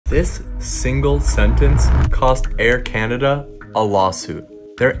This single sentence cost Air Canada a lawsuit.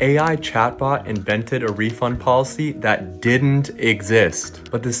 Their AI chatbot invented a refund policy that didn't exist.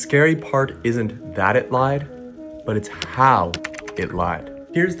 But the scary part isn't that it lied, but it's how it lied.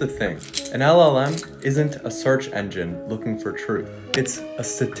 Here's the thing, an LLM isn't a search engine looking for truth. It's a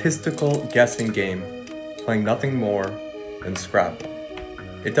statistical guessing game playing nothing more than Scrabble.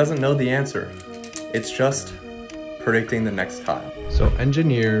 It doesn't know the answer. It's just predicting the next tile. So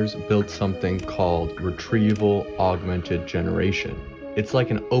engineers built something called Retrieval Augmented Generation. It's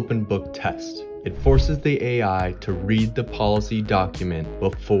like an open book test. It forces the AI to read the policy document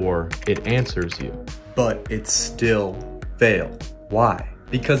before it answers you. But it still failed. Why?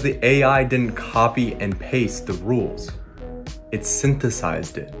 Because the AI didn't copy and paste the rules. It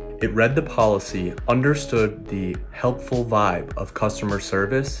synthesized it. It read the policy, understood the helpful vibe of customer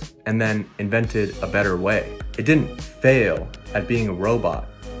service, and then invented a better way. It didn't fail at being a robot.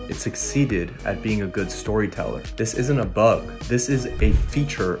 It succeeded at being a good storyteller. This isn't a bug. This is a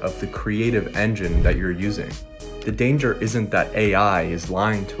feature of the creative engine that you're using. The danger isn't that AI is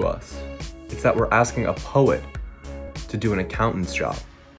lying to us. It's that we're asking a poet to do an accountant's job.